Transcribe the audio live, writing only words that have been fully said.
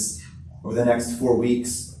Over the next 4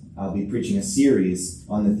 weeks, I'll be preaching a series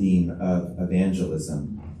on the theme of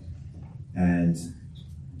evangelism. And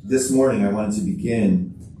this morning, I wanted to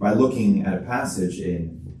begin by looking at a passage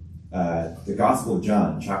in the Gospel of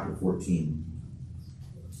John, chapter 14.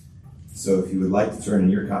 So if you would like to turn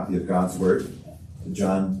in your copy of God's Word to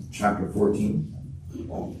John chapter 14,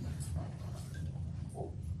 you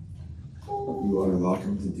are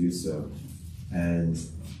welcome to do so. And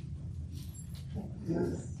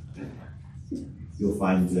you'll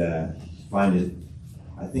find it,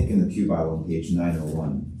 I think, in the Pew Bible on page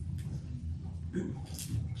 901.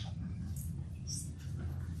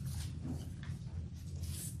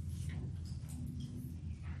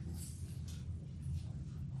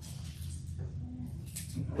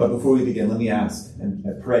 But before we begin, let me ask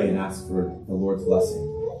and pray and ask for the Lord's blessing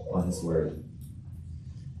on His Word.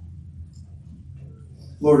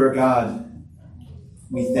 Lord our God,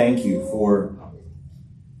 we thank you for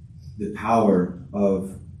the power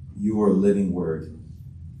of your living Word.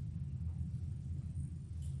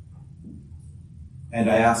 And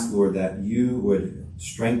I ask, Lord, that you would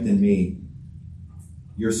strengthen me,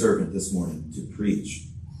 your servant, this morning to preach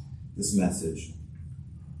this message.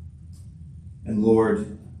 And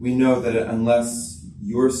Lord, we know that unless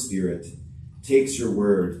your Spirit takes your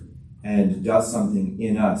word and does something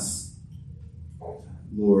in us,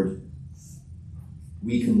 Lord,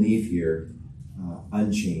 we can leave here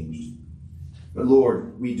unchanged. But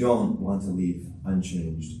Lord, we don't want to leave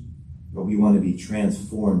unchanged, but we want to be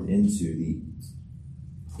transformed into the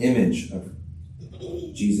image of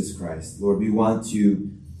Jesus Christ. Lord, we want to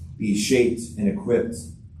be shaped and equipped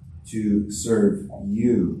to serve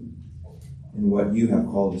you in what you have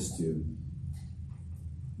called us to,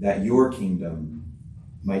 that your kingdom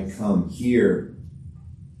might come here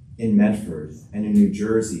in Medford and in New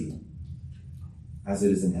Jersey as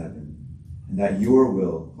it is in heaven. And that your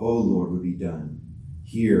will, O Lord, would be done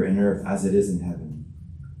here in earth as it is in heaven,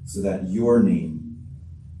 so that your name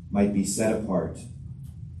might be set apart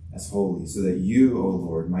as holy, so that you, O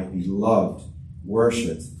Lord, might be loved,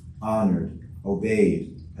 worshipped, honored,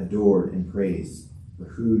 obeyed, adored, and praised for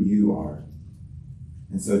who you are.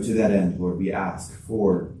 And so to that end, Lord, we ask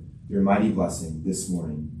for your mighty blessing this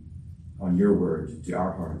morning on your word to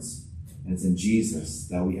our hearts. And it's in Jesus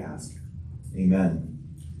that we ask. Amen.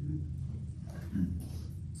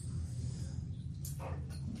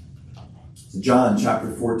 So John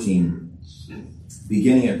chapter 14,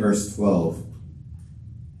 beginning at verse 12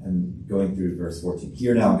 and going through verse 14.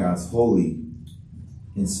 Hear now God's holy,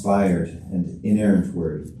 inspired, and inerrant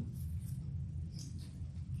word.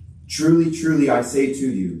 Truly, truly, I say to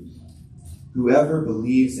you, whoever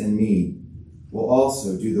believes in me will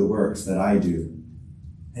also do the works that I do,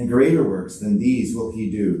 and greater works than these will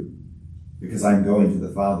he do, because I am going to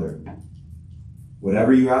the Father.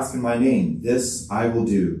 Whatever you ask in my name, this I will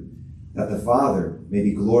do, that the Father may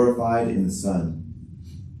be glorified in the Son.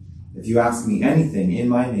 If you ask me anything in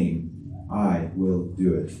my name, I will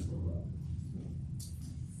do it.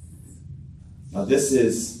 Now, this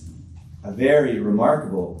is a very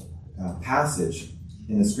remarkable passage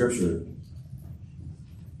in the Scripture.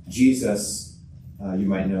 Jesus, you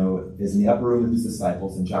might know, is in the upper room with his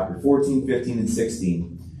disciples in chapter 14, 15, and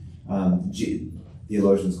 16.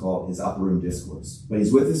 Theologians call it his upper room discourse. But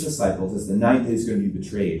he's with his disciples. It's the night that he's going to be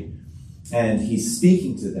betrayed. And he's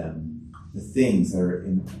speaking to them the things that are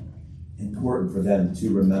important for them to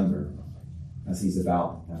remember as he's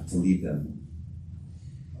about to leave them.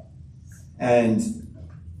 And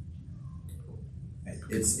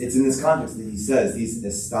it's in this context that he says these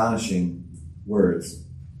astonishing words.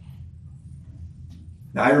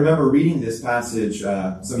 Now, I remember reading this passage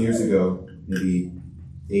some years ago, maybe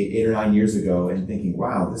 8 or 9 years ago, and thinking,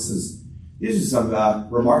 wow, these are some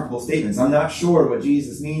remarkable statements. I'm not sure what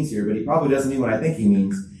Jesus means here, but he probably doesn't mean what I think he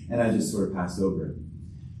means, and I just sort of passed over it.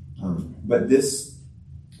 But this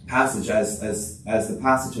passage, as the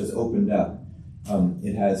passage has opened up,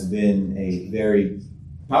 it has been a very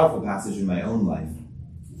powerful passage in my own life.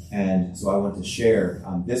 And so I want to share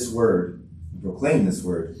this word, proclaim this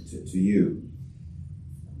word to you.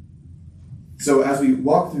 So as we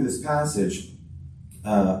walk through this passage,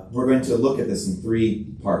 we're going to look at this in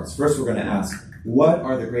 3 parts. First, we're going to ask, what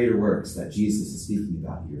are the greater works that Jesus is speaking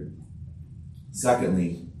about here?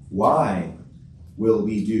 Secondly, why will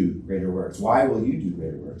we do greater works? Why will you do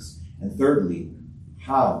greater works? And thirdly,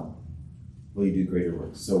 how will you do greater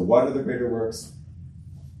works? So what are the greater works?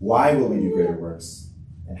 Why will we do greater works?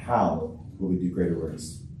 And how will we do greater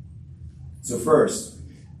works? So first,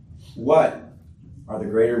 what are the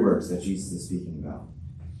greater works that Jesus is speaking about?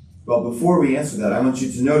 Well, before we answer that, I want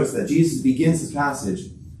you to notice that Jesus begins his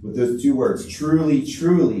passage with those 2 words, truly,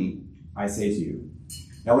 truly, I say to you.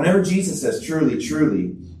 Now, whenever Jesus says truly,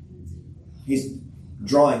 truly, he's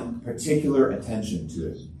drawing particular attention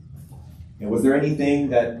to it. And was there anything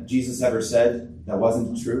that Jesus ever said that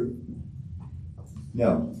wasn't true?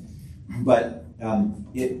 No. But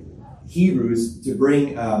Hebrews, to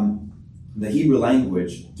bring the Hebrew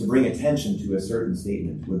language, to bring attention to a certain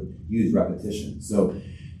statement, would use repetition. So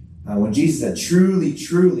when Jesus said, truly,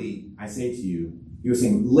 truly, I say to you, he was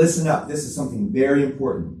saying, listen up. This is something very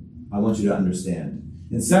important I want you to understand.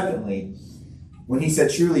 And secondly, when he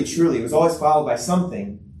said truly, truly, it was always followed by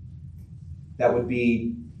something that would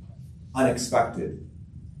be unexpected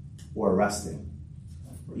or arresting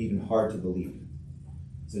or even hard to believe.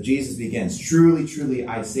 So Jesus begins, truly, truly,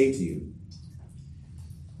 I say to you.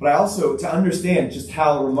 But I also, to understand just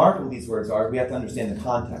how remarkable these words are, we have to understand the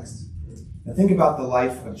context. Now think about the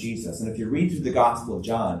life of Jesus. And if you read through the Gospel of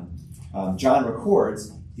John, John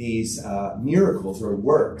records these miracles or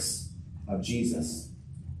works of Jesus.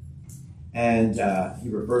 And he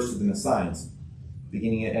refers to them as signs,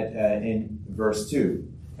 beginning in verse 2.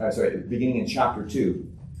 Beginning in chapter 2.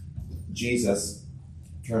 Jesus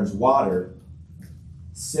turns water,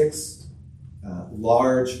 6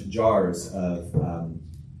 large jars of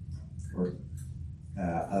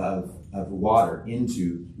water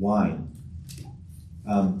into wine.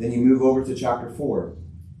 Then you move over to chapter 4,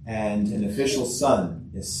 and an official's son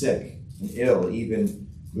is sick and ill, even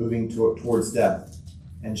moving towards death.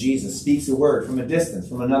 And Jesus speaks a word from a distance,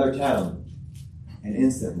 from another town, and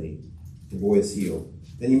instantly the boy is healed.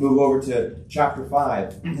 Then you move over to chapter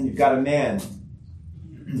 5, and you've got a man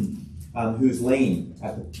who's lame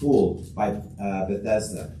at the pool by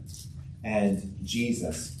Bethesda, and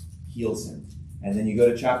Jesus heals him. And then you go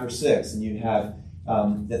to chapter 6, and you have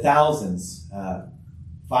the thousands,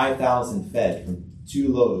 5,000 fed from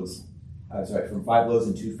 5 loaves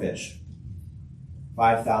and 2 fish.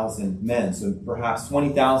 5,000 men, so perhaps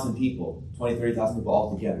 20,000 people, 30,000 people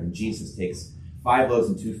altogether. And Jesus takes 5 loaves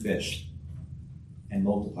and 2 fish and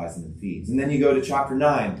multiplies them and feeds. And then you go to chapter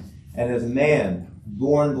 9, and there's a man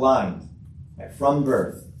born blind from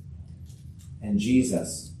birth. And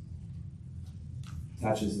Jesus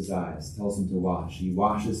touches his eyes, tells him to wash. He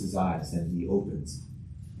washes his eyes and he opens.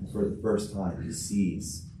 And for the first time, he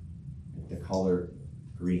sees the color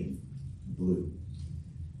green, blue.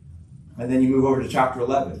 And then you move over to chapter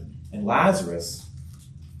 11. And Lazarus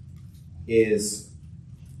is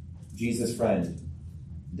Jesus' friend,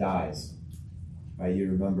 dies. Right?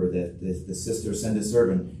 You remember that the sister sent a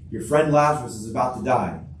servant, your friend Lazarus is about to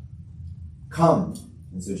die. Come.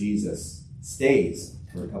 And so Jesus stays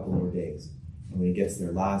for a couple more days. And when he gets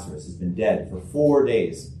there, Lazarus has been dead for 4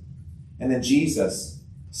 days. And then Jesus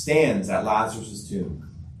stands at Lazarus' tomb.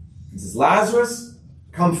 He says, Lazarus,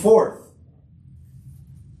 come forth.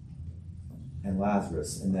 And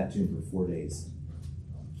Lazarus, in that tomb for 4 days,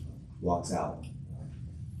 walks out.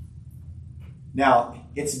 Now,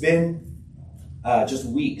 it's been just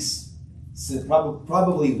weeks,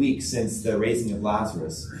 probably weeks since the raising of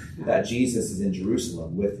Lazarus, that Jesus is in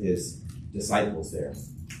Jerusalem with his disciples there.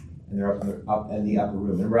 And they're up in the upper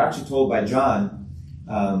room. And we're actually told by John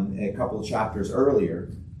a couple of chapters earlier,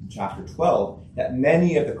 in chapter 12, that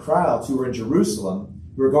many of the crowds who were in Jerusalem,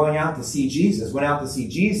 who were going out to see Jesus, went out to see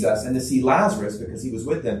Jesus and to see Lazarus because he was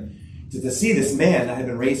with them, to see this man that had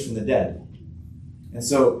been raised from the dead. And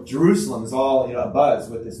so Jerusalem is all abuzz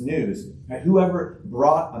with this news. Right? Whoever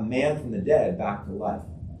brought a man from the dead back to life.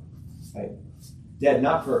 Right? Dead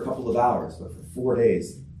not for a couple of hours, but for 4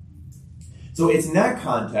 days. So it's in that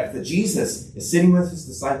context that Jesus is sitting with his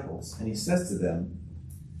disciples, and he says to them,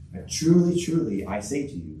 truly, truly, I say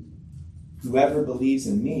to you, whoever believes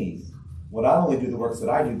in me will not only do the works that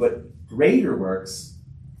I do, but greater works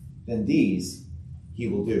than these he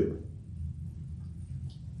will do.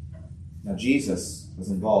 Now, Jesus was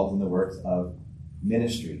involved in the works of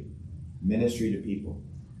ministry to people.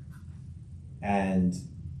 And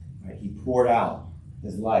he poured out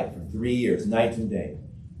his life for 3 years, night and day,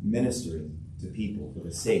 ministering to people for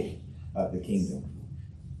the sake of the kingdom.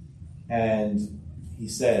 And he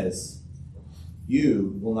says,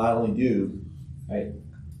 you will not only do,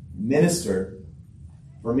 minister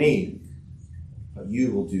for me, but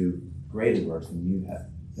you will do greater works than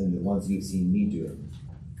the ones you've seen me doing.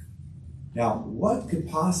 Now, what could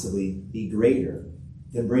possibly be greater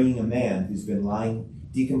than bringing a man who's been lying,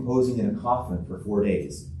 decomposing in a coffin for 4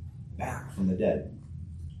 days, back from the dead?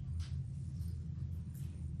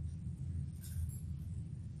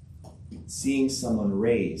 Seeing someone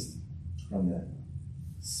raised from the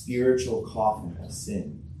spiritual coffin of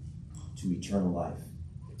sin to eternal life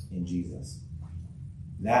in Jesus.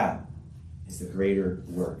 That is the greater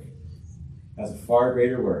work. That's a far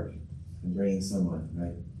greater work and bringing someone,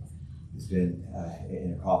 right, who's been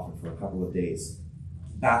in a coffin for a couple of days,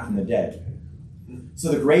 back from the dead.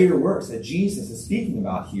 So the greater works that Jesus is speaking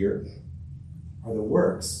about here are the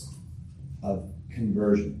works of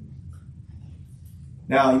conversion.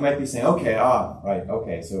 Now, you might be saying,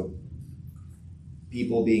 okay, so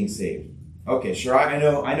people being saved. Okay, sure, I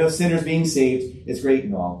know sinners being saved is great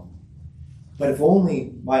and all. But if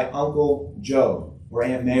only my Uncle Joe or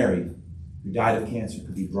Aunt Mary, who died of cancer,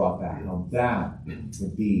 could be brought back, that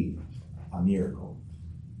would be a miracle.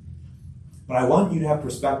 But I want you to have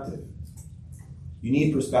perspective. You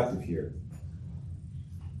need perspective here.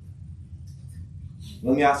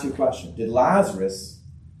 Let me ask you a question. Did Lazarus,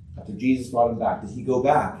 after Jesus brought him back, did he go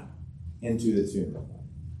back into the tomb?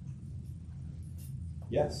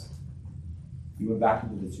 Yes. He went back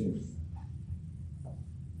into the tomb.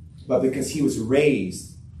 But because he was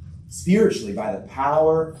raised spiritually by the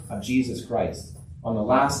power of Jesus Christ, on the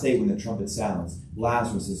last day when the trumpet sounds,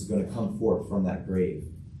 Lazarus is going to come forth from that grave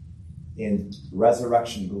in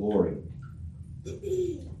resurrection glory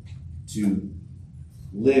to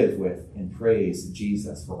live with and praise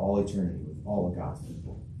Jesus for all eternity with all of God's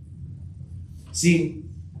people. See,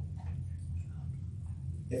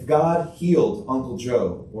 if God healed Uncle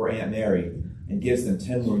Joe or Aunt Mary and gives them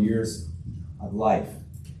 10 more years of life,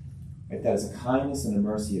 right, that is a kindness and a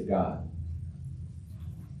mercy of God.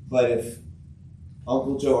 But if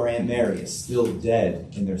Uncle Joe or Aunt Mary is still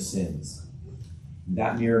dead in their sins,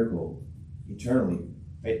 that miracle eternally,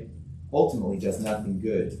 right, ultimately does nothing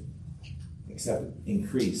good except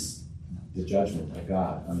increase the judgment of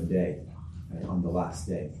God on the day, right, on the last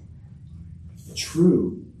day.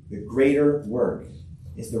 The greater work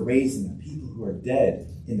is the raising of people who are dead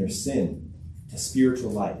in their sin to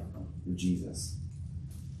spiritual life through Jesus.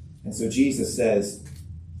 And so Jesus says,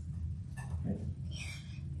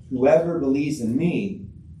 whoever believes in me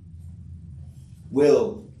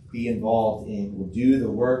will do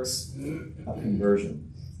the works of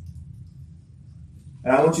conversion.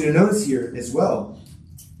 And I want you to notice here as well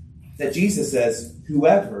that Jesus says,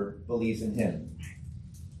 whoever believes in him.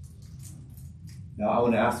 Now, I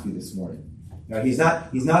want to ask you this morning. Now, he's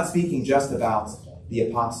not speaking just about the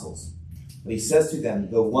apostles, but he says to them,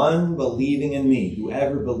 the one believing in me,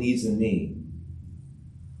 whoever believes in me,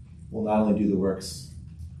 will not only do the works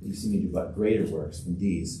that you see me do, but greater works than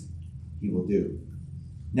these he will do.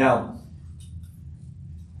 Now,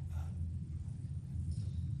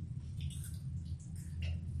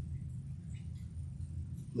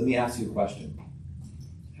 let me ask you a question.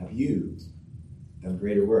 Have you done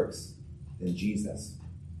greater works than Jesus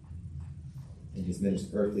in his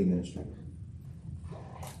earthly ministry?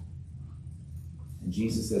 And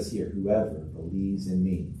Jesus says here, whoever believes in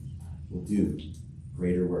me will do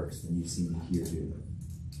greater works than you see me here do.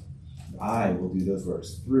 I will do those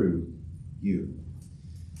works through you.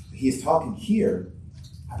 He is talking here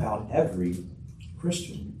about every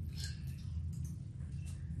Christian.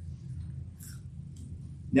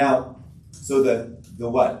 Now, so the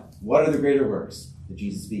what? What are the greater works that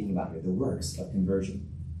Jesus is speaking about here? The works of conversion.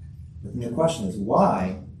 But then the question is,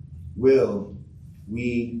 why will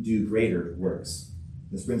we do greater works?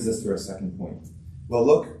 This brings us to our second point. Well,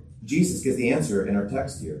 look, Jesus gives the answer in our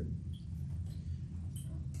text here.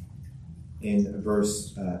 In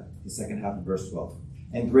the second half of verse 12.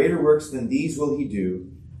 And greater works than these will he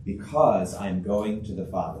do, because I am going to the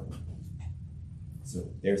Father. So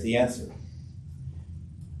there's the answer.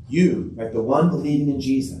 You, right, the one believing in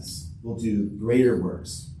Jesus, will do greater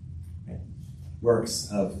works. Right? Works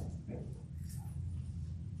of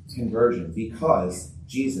conversion, because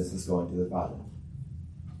Jesus is going to the Father.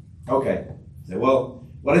 Okay. So, well,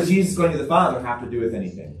 what does Jesus going to the Father have to do with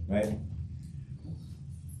anything, right?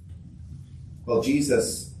 Well,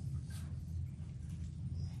 Jesus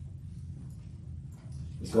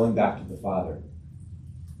is going back to the Father.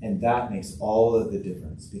 And that makes all of the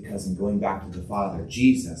difference, because in going back to the Father,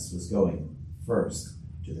 Jesus was going first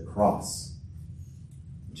to the cross,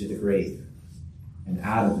 to the grave, and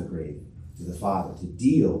out of the grave to the Father to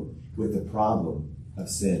deal with the problem of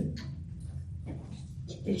sin.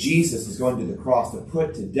 But Jesus is going to the cross to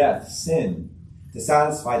put to death sin, to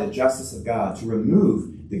satisfy the justice of God, to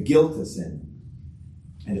remove the guilt of sin,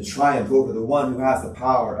 and to triumph over the one who has the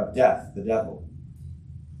power of death, the devil.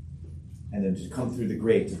 And then to come through the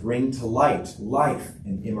grave, to bring to light life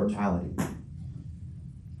and immortality.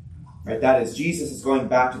 Right? That is, Jesus is going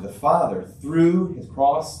back to the Father through his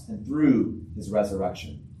cross and through his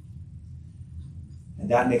resurrection. And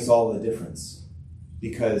that makes all the difference.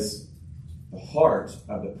 Because the heart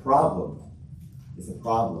of the problem is the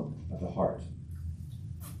problem of the heart.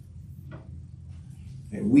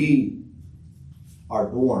 And we are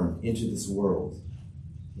born into this world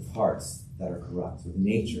with hearts that are corrupt, with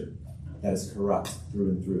nature that is corrupt through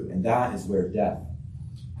and through. And that is where death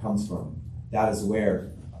comes from. That is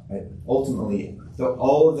where, right, ultimately,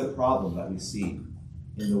 all of the problem that we see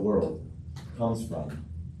in the world comes from.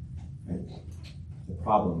 Right? The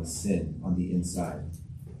problem is sin on the inside.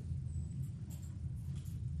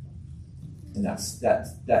 And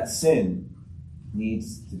that sin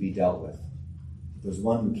needs to be dealt with. There's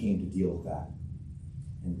one who came to deal with that.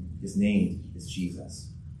 And his name is Jesus.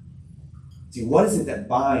 See, what is it that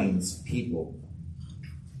binds people?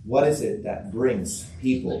 What is it that brings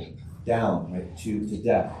people down, right, to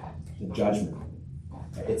death, to judgment?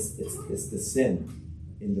 It's the sin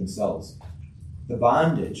in themselves. The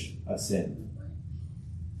bondage of sin.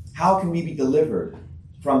 How can we be delivered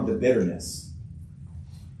from the bitterness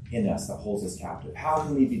in us that holds us captive? How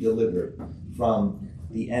can we be delivered from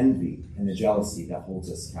the envy and the jealousy that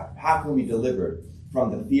holds us captive? How can we be delivered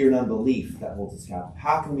from the fear and unbelief that holds us captive?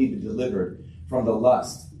 How can we be delivered from the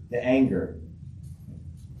lust, the anger,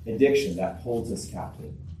 addiction that holds us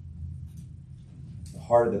captive? The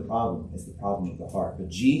heart of the problem is the problem of the heart. But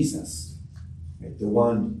Jesus, right, the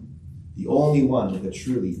only one with a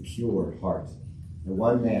truly pure heart, the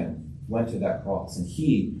one man went to that cross, and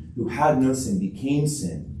he who had no sin became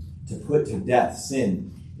sin to put to death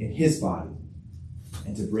sin in his body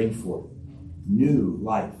and to bring forth new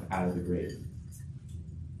life out of the grave.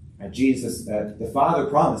 And Jesus, the Father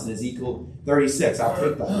promised in Ezekiel 36, I'll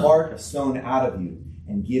take the heart of stone out of you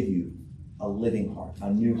and give you a living heart,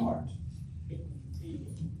 a new heart.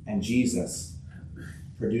 And Jesus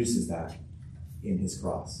produces that in his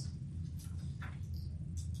cross.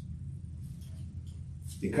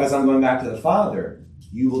 Because I'm going back to the Father,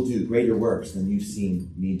 you will do greater works than you've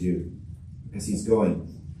seen me do. Because he's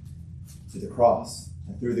going to the cross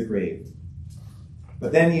and through the grave.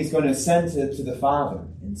 But then he's going to ascend to the Father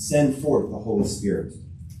and send forth the Holy Spirit.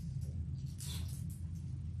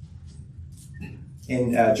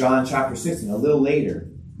 In John chapter 16, a little later,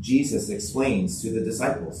 Jesus explains to the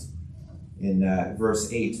disciples in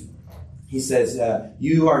verse 8. He says,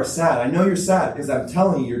 you are sad. I know you're sad because I'm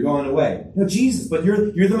telling you you're going away. No, Jesus, but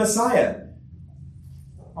you're the Messiah.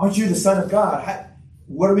 Aren't you the Son of God?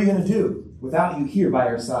 What are we going to do without you here by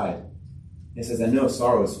our side? He says, I know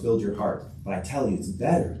sorrow has filled your heart, but I tell you it's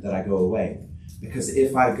better that I go away. Because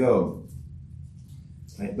if I go,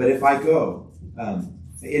 right,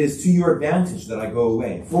 it is to your advantage that I go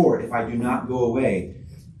away. For if I do not go away,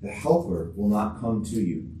 the Helper will not come to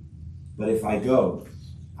you. But if I go,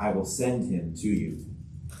 I will send him to you.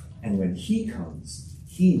 And when he comes,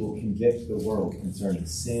 he will convict the world concerning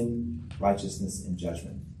sin, righteousness, and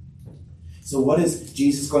judgment. So what does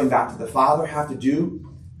Jesus going back to the Father have to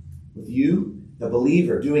do with you, the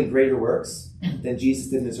believer, doing greater works than Jesus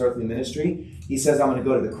did in his earthly ministry? He says, I'm going to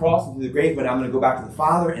go to the cross and to the grave, but I'm going to go back to the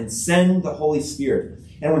Father and send the Holy Spirit.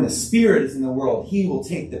 And when the Spirit is in the world, he will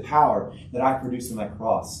take the power that I produce in my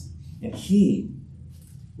cross, and he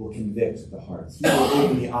will convict the hearts. He will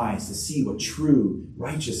open the eyes to see what true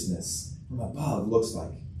righteousness from above looks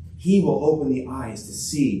like. He will open the eyes to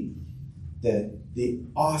see the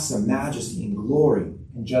awesome majesty and glory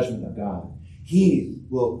and judgment of God.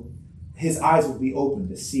 His eyes will be open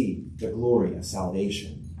to see the glory of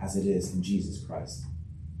salvation as it is in Jesus Christ.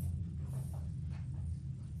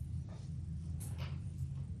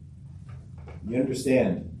 You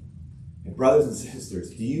understand, brothers and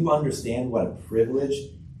sisters, do you understand what a privilege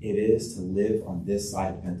it is to live on this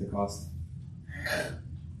side of Pentecost?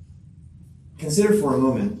 Consider for a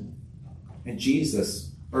moment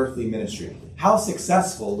Jesus' earthly ministry. How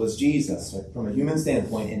successful was Jesus, from a human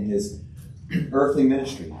standpoint, in his earthly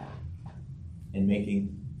ministry in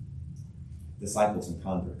making disciples and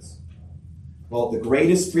converts? Well, the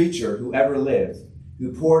greatest preacher who ever lived,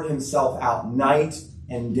 who poured himself out night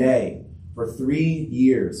and day for 3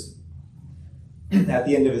 years at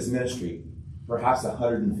the end of his ministry, perhaps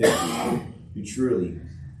 150 who truly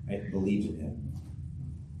believed in him.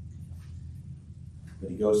 But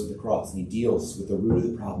he goes to the cross and he deals with the root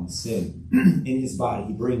of the problem, sin, in his body.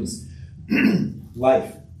 He brings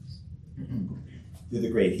life through the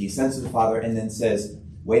grave. He ascends to the Father and then says,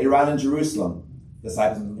 wait around in Jerusalem,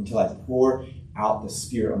 disciples, until I pour out the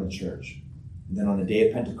Spirit on the church. And then on the day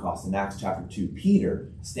of Pentecost, in Acts chapter 2,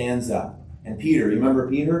 Peter stands up. And Peter, you remember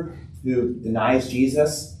Peter, who denies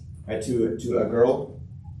Jesus, right, to a girl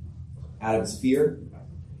out of his fear?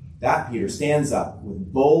 That Peter stands up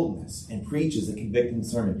with boldness and preaches a convicting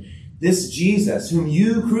sermon. This Jesus, whom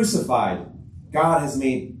you crucified, God has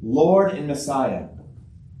made Lord and Messiah.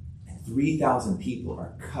 And 3,000 people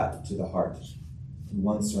are cut to the heart in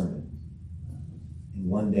one sermon, in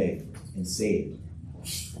one day, and saved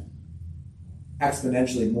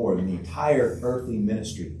exponentially more than the entire earthly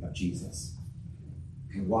ministry of Jesus.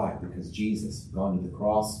 And why? Because Jesus has gone to the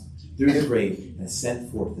cross, through the grave, and has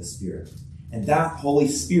sent forth the Spirit. And that Holy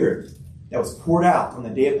Spirit that was poured out on the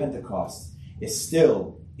day of Pentecost is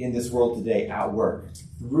still in this world today at work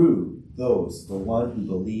through the one who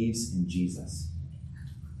believes in Jesus.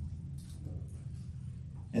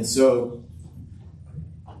 And so,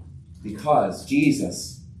 because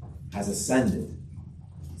Jesus has ascended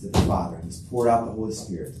to the Father, he's poured out the Holy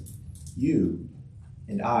Spirit, you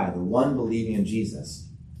and I, the one believing in Jesus,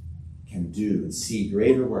 can do and see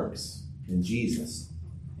greater works than Jesus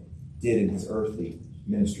did in his earthly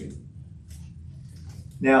ministry.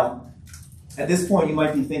 Now, at this point, you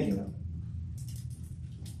might be thinking,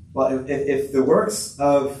 well, if the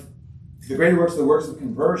greater works are the works of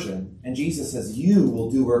conversion, and Jesus says you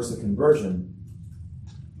will do works of conversion,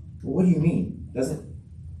 well, what do you mean? Doesn't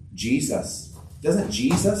Jesus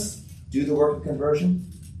do the work of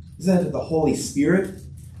conversion? Isn't it the Holy Spirit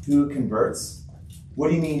who converts? What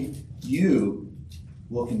do you mean you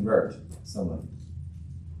will convert someone?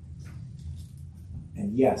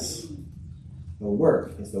 And yes, the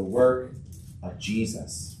work is the work of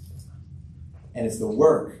Jesus. And it's the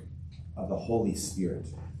work of the Holy Spirit.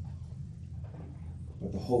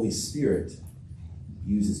 But the Holy Spirit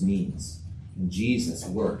uses means. And Jesus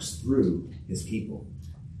works through his people.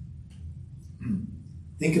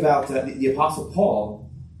 Think about the Apostle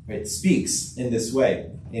Paul, right, speaks in this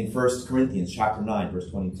way in 1 Corinthians chapter 9, verse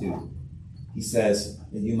 22. He says,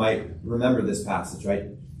 and you might remember this passage, right?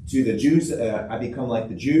 To the Jews, I become like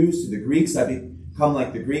the Jews. To the Greeks, I become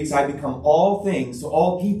like the Greeks. I become all things to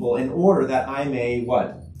all people in order that I may,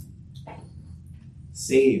 what?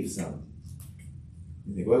 Save some.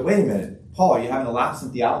 You think, wait a minute. Paul, are you having a lapse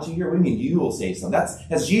in theology here? What do you mean you will save some?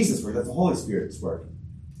 That's Jesus' work. That's the Holy Spirit's work.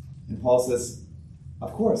 And Paul says,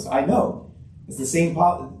 of course, I know. It's the same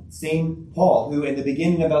Paul who in the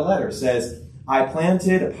beginning of that letter says, I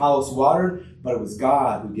planted, Apollos watered, but it was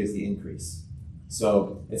God who gives the increase.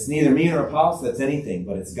 So it's neither me nor Apollos that's anything,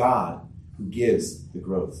 but it's God who gives the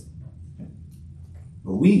growth.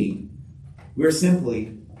 But we're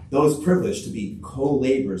simply those privileged to be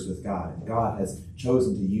co-laborers with God. And God has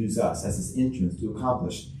chosen to use us as his instruments to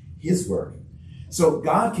accomplish his work. So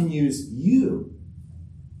God can use you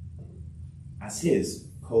as his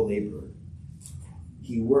co-laborer.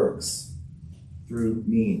 He works through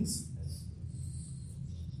means.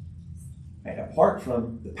 Right? Apart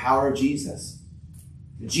from the power of Jesus,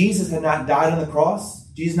 if Jesus had not died on the cross,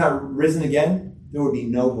 Jesus had not risen again, there would be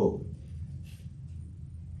no hope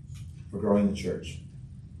for growing the church.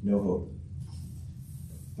 No hope.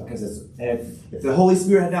 Because if the Holy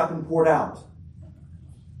Spirit had not been poured out,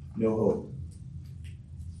 no hope.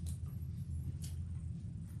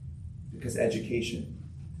 Because education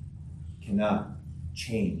cannot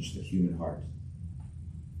change the human heart.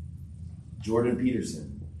 Jordan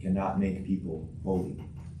Peterson cannot make people holy.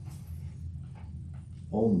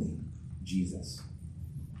 Only Jesus.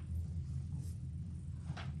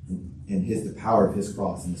 And the power of his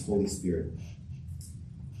cross and his Holy Spirit.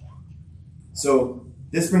 So,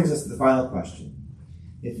 this brings us to the final question.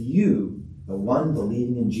 If you, the one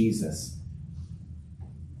believing in Jesus,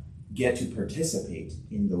 get to participate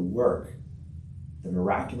in the work, the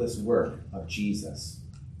miraculous work of Jesus,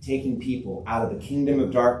 taking people out of the kingdom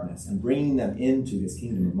of darkness and bringing them into his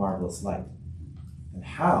kingdom of marvelous light, then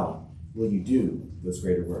how will you do those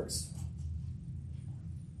greater works?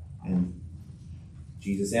 And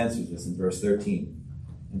Jesus answers this in verse 13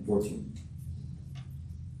 and 14.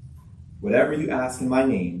 Whatever you ask in my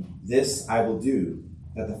name, this I will do,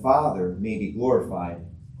 that the Father may be glorified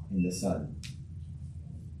in the Son.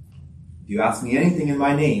 If you ask me anything in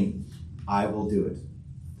my name, I will do it.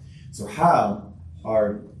 So how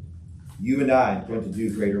are you and I going to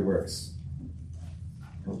do greater works?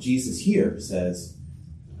 Well, Jesus here says,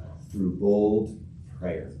 through bold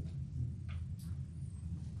prayer.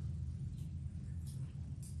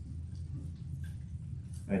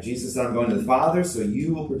 Jesus said, I'm going to the Father, so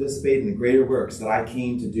you will participate in the greater works that I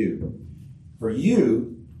came to do. For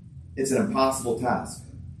you, it's an impossible task.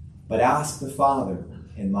 But ask the Father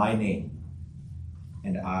in my name,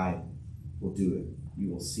 and I will do it. You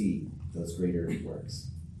will see those greater works.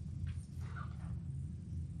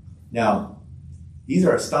 Now, these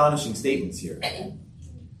are astonishing statements here.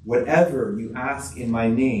 Whatever you ask in my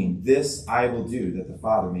name, this I will do, that the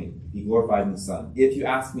Father may be glorified in the Son. If you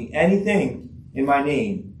ask me anything in my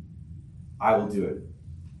name, I will do it.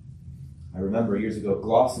 I remember years ago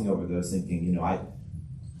glossing over those, thinking, it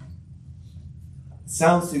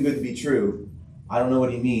sounds too good to be true. I don't know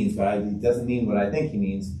what he means, but it doesn't mean what I think he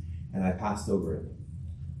means, and I passed over it.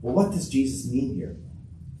 Well, what does Jesus mean here?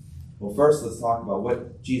 Well, first, let's talk about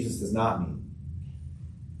what Jesus does not mean.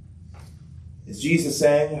 Is Jesus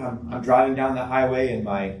saying, I'm driving down the highway in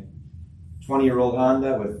my 20-year-old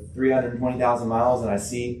Honda with 320,000 miles, and I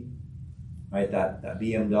see that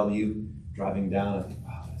BMW driving down, and I think,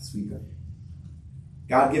 wow, that's sweet.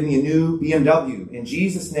 God, give me a new BMW in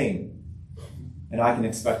Jesus' name. And I can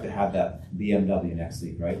expect to have that BMW next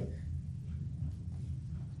week, right?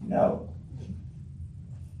 No.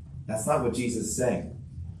 That's not what Jesus is saying.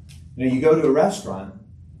 You go to a restaurant,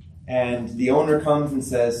 and the owner comes and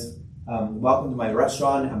says, welcome to my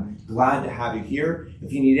restaurant. I'm glad to have you here.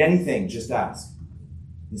 If you need anything, just ask.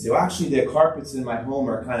 You say, well, actually, the carpets in my home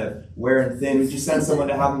are kind of wearing thin. Would you send someone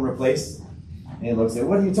to have them replaced? And he looks at,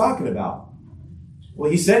 what are you talking about?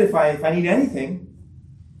 Well, he said, if I need anything,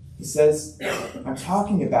 he says, I'm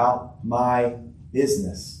talking about my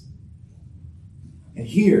business. And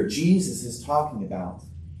here, Jesus is talking about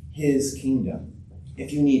his kingdom.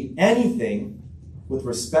 If you need anything with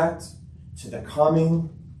respect to the coming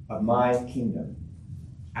of my kingdom,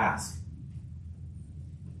 ask.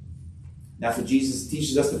 That's what Jesus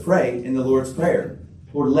teaches us to pray in the Lord's Prayer.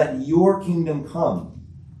 Lord, let your kingdom come,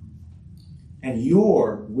 and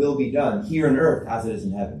your will be done here on earth as it is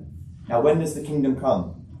in heaven. Now, when does the kingdom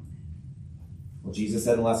come? Well, Jesus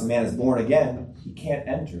said, unless a man is born again, he can't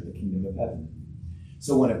enter the kingdom of heaven.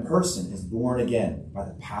 So when a person is born again by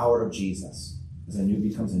the power of Jesus,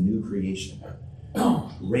 becomes a new creation,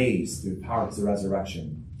 raised through the power of the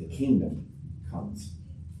resurrection, the kingdom comes.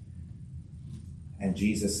 And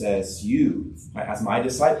Jesus says, you, as my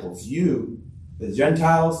disciples, you, the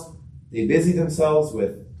Gentiles, they busy themselves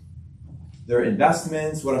with their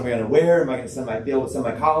investments. What am I going to wear? Am I going to be able to send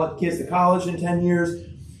my kids to college in 10 years?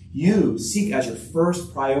 You seek as your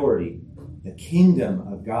first priority the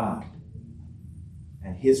kingdom of God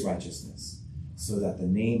and his righteousness, so that the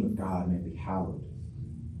name of God may be hallowed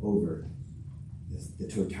over the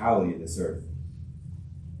totality of this earth.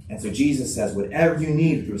 And so Jesus says, whatever you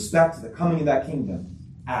need with respect to the coming of that kingdom,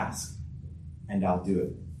 ask, and I'll do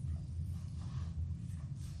it.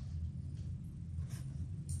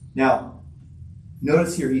 Now,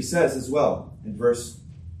 notice here he says as well in verse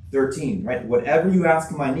 13, right? Whatever you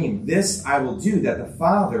ask in my name, this I will do, that the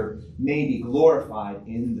Father may be glorified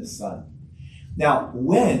in the Son. Now,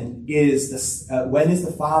 when is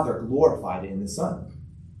the Father glorified in the Son?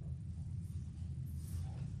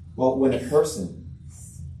 Well, when a person,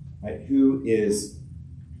 right, who is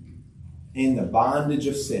in the bondage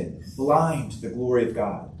of sin, blind to the glory of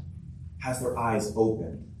God, has their eyes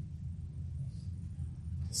open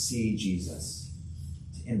to see Jesus,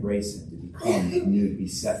 to embrace him, to become new, to be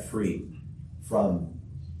set free from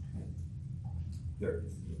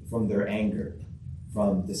their anger,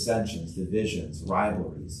 from dissensions, divisions,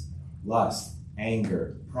 rivalries, lust,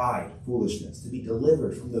 anger, pride, foolishness, to be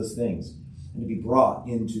delivered from those things and to be brought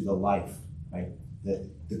into the life, right? The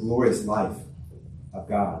glorious life of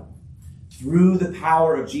God. Through the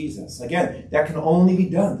power of Jesus. Again, that can only be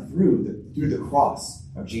done through the cross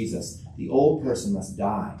of Jesus. The old person must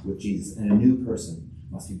die with Jesus, and a new person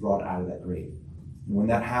must be brought out of that grave. And when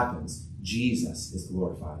that happens, Jesus is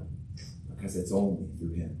glorified, because it's only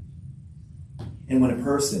through him. And when a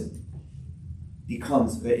person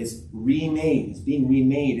is being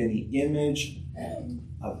remade in the image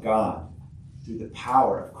of God through the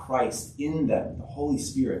power of Christ in them, the Holy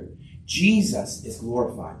Spirit, Jesus is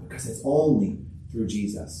glorified, because it's only through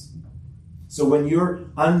Jesus. So when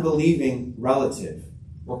your unbelieving relative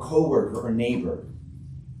or coworker or neighbor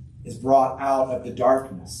is brought out of the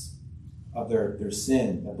darkness of their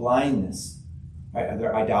sin, the blindness, right, of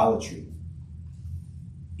their idolatry,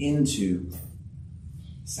 into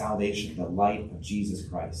salvation, the light of Jesus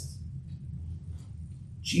Christ,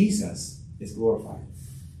 Jesus is glorified.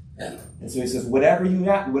 And so he says, whatever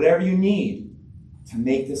you need to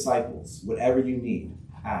make disciples, whatever you need,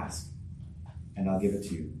 ask, and I'll give it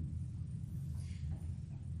to you.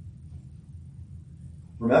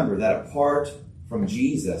 Remember that apart from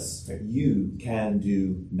Jesus, you can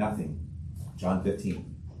do nothing. John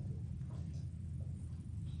 15.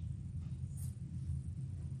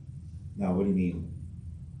 Now, what do you mean?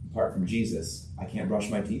 Apart from Jesus, I can't brush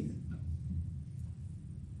my teeth?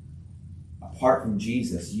 Apart from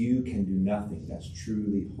Jesus, you can do nothing that's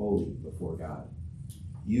truly holy before God.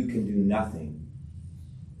 You can do nothing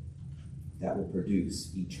that will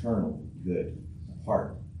produce eternal good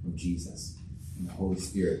apart from Jesus and the Holy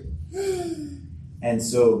Spirit. And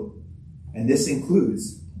this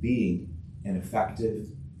includes being an effective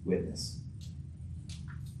witness.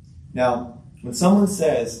 Now, when someone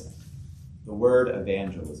says the word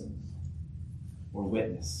evangelism or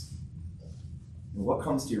witness, And what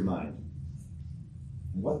comes to your mind?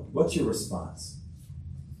 And what's your response?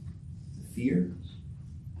 Fear?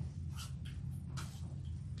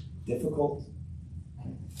 Difficult?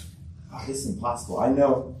 Oh, this is impossible. I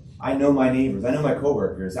know my neighbors. I know my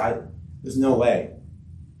coworkers. There's no way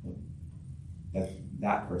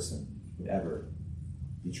that person would ever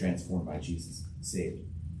be transformed by Jesus, saved.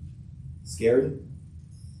 Scary?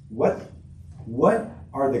 What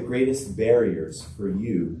are the greatest barriers for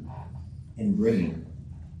you in bringing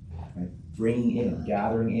in,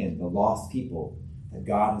 gathering in the lost people that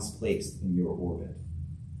God has placed in your orbit?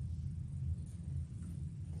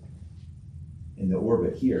 In the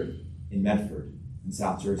orbit here in Medford, in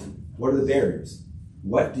South Jersey. What are the barriers?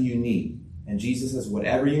 What do you need? And Jesus says,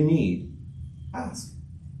 whatever you need, ask.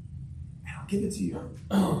 And I'll give it to you.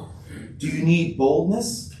 Do you need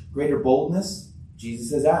boldness? Greater boldness? Jesus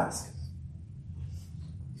says, ask.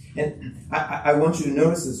 And I want you to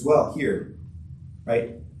notice as well here,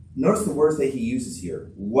 right? Notice the words that he uses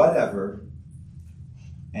here. Whatever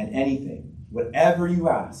and anything. Whatever you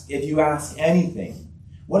ask. If you ask anything.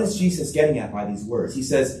 What is Jesus getting at by these words? He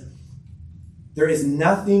says, there is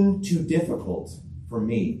nothing too difficult for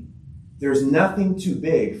me. There's nothing too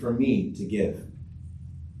big for me to give.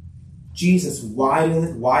 Jesus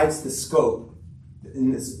widens the scope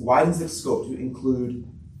to include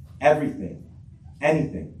everything,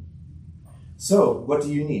 anything. So, what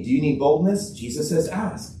do you need? Do you need boldness? Jesus says,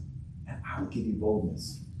 ask, and I will give you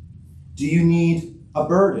boldness. Do you need a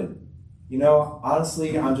burden?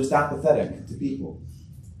 Honestly, I'm just apathetic to people.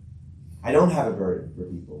 I don't have a burden for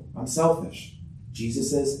people. I'm selfish.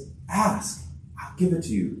 Jesus says, ask. I'll give it to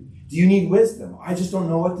you. Do you need wisdom? I just don't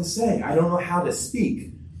know what to say. I don't know how to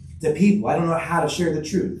speak to people. I don't know how to share the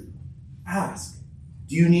truth. Ask.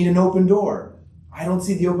 Do you need an open door? I don't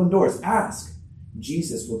see the open doors. Ask.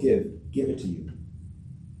 Jesus will give it to you.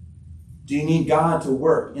 Do you need God to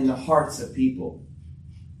work in the hearts of people?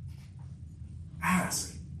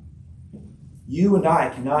 Ask. You and I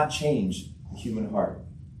cannot change the human heart.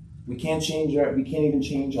 We can't even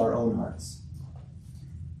change our own hearts.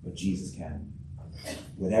 But Jesus can.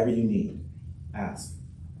 Whatever you need, ask.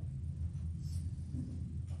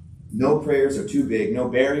 No prayers are too big. No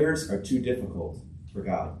barriers are too difficult for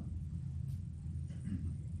God.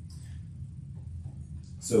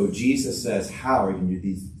 So Jesus says, how are you going to do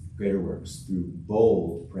these greater works? Through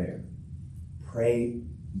bold prayer. Pray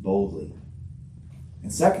boldly.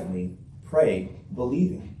 And secondly, pray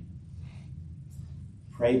believing.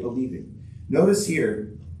 Pray believing. Notice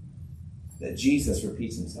here that Jesus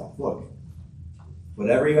repeats himself. Look,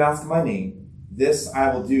 whatever you ask in my name, this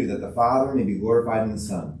I will do, that the Father may be glorified in the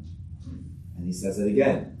Son. And he says it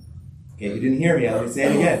again. Okay, if you didn't hear me, let me say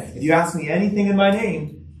it again. If you ask me anything in my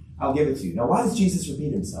name, I'll give it to you. Now, why does Jesus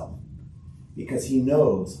repeat himself? Because he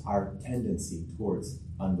knows our tendency towards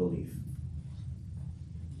unbelief.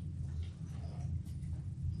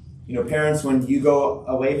 Parents, when you go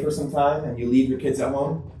away for some time and you leave your kids at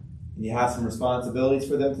home and you have some responsibilities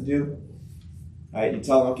for them to do, right, you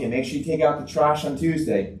tell them, okay, make sure you take out the trash on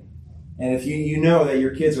Tuesday. And if you know that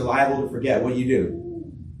your kids are liable to forget, what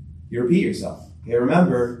do? You repeat yourself. Okay,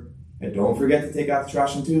 remember, don't forget to take out the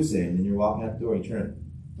trash on Tuesday. And then you're walking out the door and you turn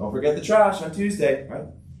it. Don't forget the trash on Tuesday, right?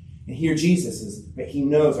 And here Jesus is, right, he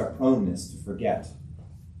knows our proneness to forget.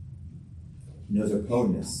 He knows our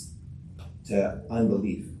proneness to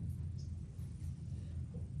unbelief.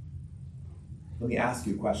 Let me ask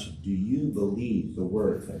you a question. Do you believe the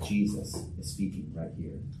words that Jesus is speaking right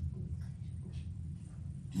here?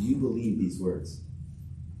 Do you believe these words?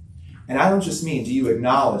 And I don't just mean, do you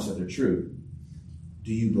acknowledge that they're true?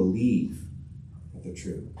 Do you believe that they're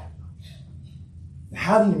true?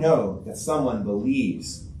 How do you know that someone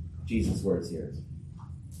believes Jesus' words here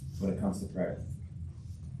when it comes to prayer?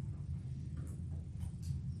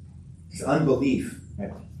 It's unbelief.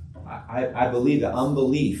 Right? I believe that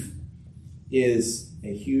unbelief is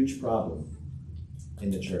a huge problem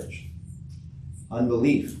in the church.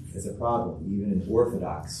 Unbelief is a problem even in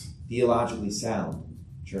orthodox, theologically sound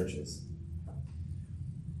churches.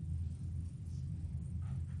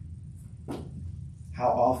 How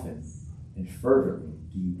often and fervently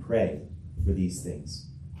do you pray for these things?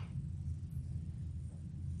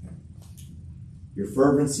 Your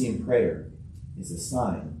fervency in prayer is a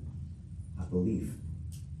sign of belief.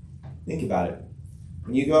 Think about it.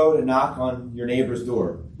 When you go to knock on your neighbor's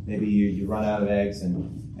door, maybe you run out of eggs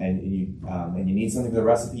and you need something for the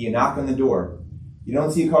recipe, you knock on the door. You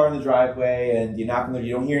don't see a car in the driveway, and you knock on the door,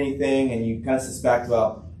 you don't hear anything, and you kind of suspect,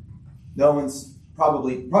 well,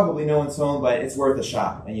 probably no one's home, but it's worth a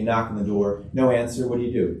shot. And you knock on the door, no answer, what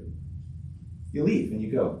do? You leave and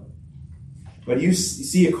you go. But you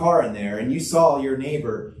see a car in there, and you saw your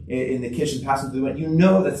neighbor in the kitchen passing through the window. You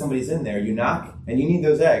know that somebody's in there. You knock, and you need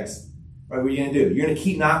those eggs. Right? What are you going to do? You're going to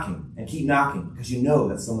keep knocking and keep knocking because you know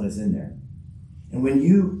that someone is in there. And when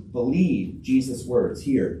you believe Jesus' words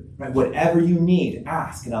here, right, whatever you need,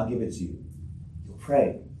 ask, and I'll give it to you. You'll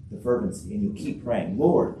pray the fervency, and you'll keep praying.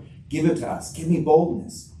 Lord, give it to us. Give me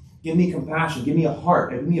boldness. Give me compassion. Give me a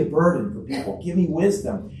heart. Give me a burden for people. Give me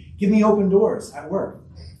wisdom. Give me open doors at work.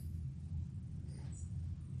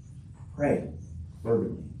 Pray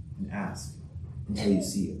fervently and ask until you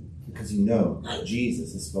see it, because you know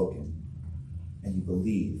Jesus has spoken, and you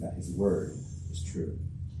believe that his word is true.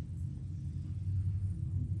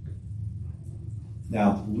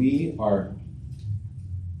 Now, we are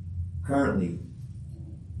currently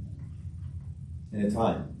in a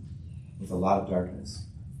time with a lot of darkness.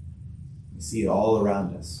 We see it all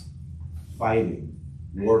around us. Fighting,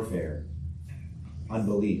 warfare,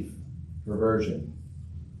 unbelief, perversion,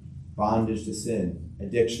 bondage to sin,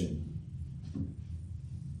 addiction.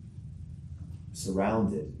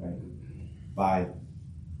 Surrounded, right, by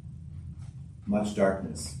much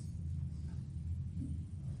darkness.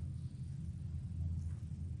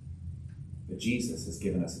 But Jesus has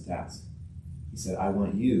given us a task. He said, I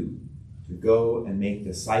want you to go and make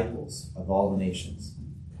disciples of all the nations.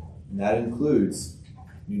 And that includes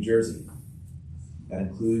New Jersey. That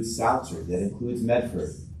includes Southside. That includes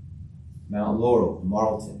Medford, Mount Laurel,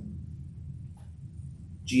 Marlton.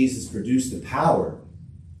 Jesus produced the power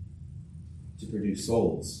to produce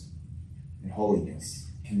souls in holiness,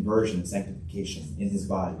 conversion, and sanctification in his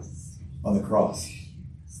body on the cross.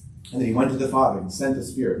 And then he went to the Father and sent the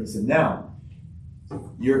Spirit. And he said, now,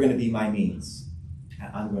 you're going to be my means.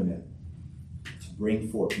 And I'm going to bring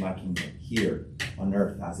forth my kingdom here on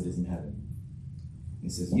earth as it is in heaven. He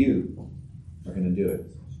says, you are going to do it.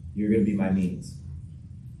 You're going to be my means.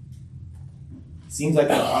 Seems like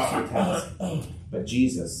an impossible task, but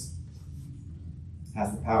Jesus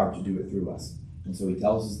has the power to do it through us. And so he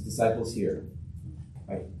tells his disciples here,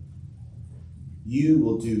 right, you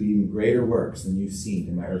will do even greater works than you've seen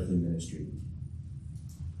in my earthly ministry.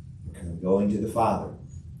 Because I'm going to the Father.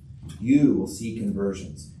 You will see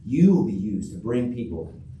conversions. You will be used to bring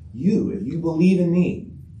people. You, if you believe in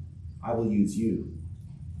me, I will use you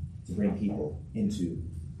to bring people into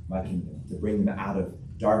my kingdom, to bring them out of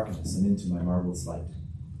darkness and into my marvelous light.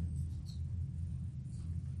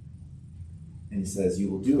 And he says,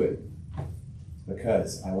 you will do it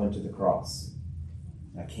because I went to the cross.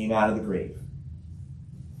 I came out of the grave,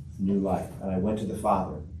 new life, and I went to the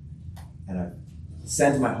Father, and I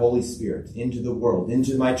sent my Holy Spirit into the world,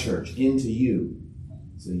 into my church, into you,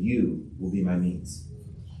 so you will be my means.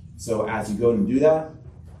 So as you go and do that,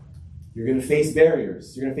 you're going to face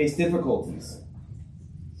barriers. You're going to face difficulties.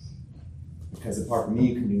 Because apart from me,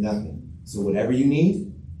 you can do nothing. So whatever you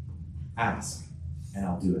need, ask, and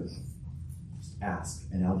I'll do it. Just ask,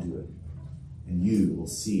 and I'll do it. And you will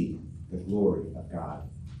see the glory of God.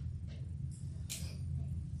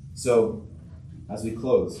 So, as we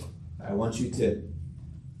close, I want you to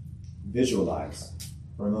visualize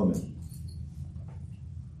for a moment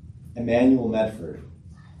Immanuel, Medford,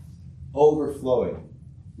 overflowing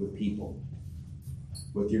with people,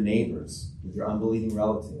 with your neighbors, with your unbelieving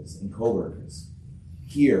relatives and co-workers,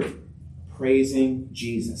 here praising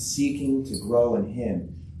Jesus, seeking to grow in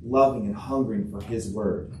him, loving and hungering for his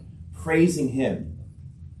word, praising him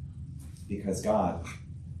because God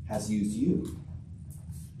has used you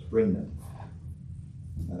to bring them.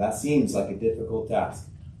 Now that seems like a difficult task,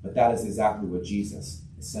 but that is exactly what Jesus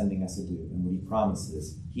is sending us to do, and what he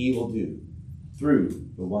promises he will do through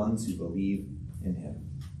the ones who believe in him.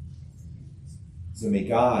 So may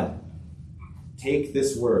God take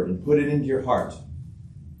this word and put it into your heart,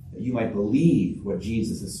 that you might believe what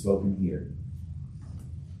Jesus has spoken here,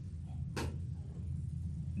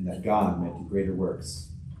 and that God might do greater works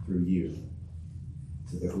through you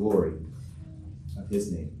to the glory of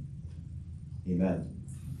his name. Amen.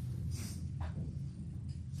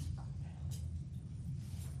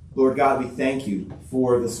 Lord God, we thank you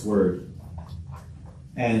for this word.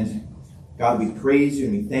 And God, we praise you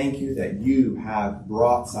and we thank you that you have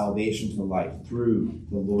brought salvation to light through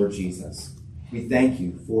the Lord Jesus. We thank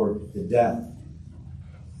you for the death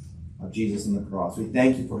of Jesus on the cross. We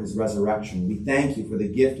thank you for his resurrection. We thank you for the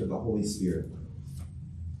gift of the Holy Spirit.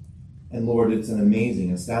 And Lord, it's an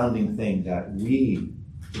amazing, astounding thing that we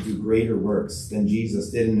will do greater works than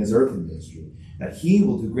Jesus did in his earthly ministry, that he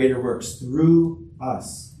will do greater works through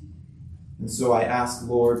us. And so I ask,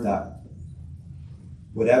 Lord, that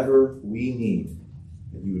whatever we need,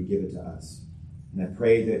 that you would give it to us. And I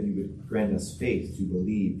pray that you would grant us faith to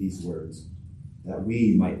believe these words, that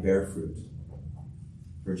we might bear fruit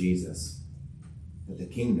for Jesus, that the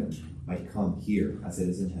kingdom might come here as it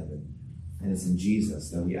is in heaven. And it's in Jesus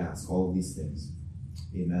that we ask all of these things.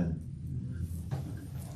 Amen.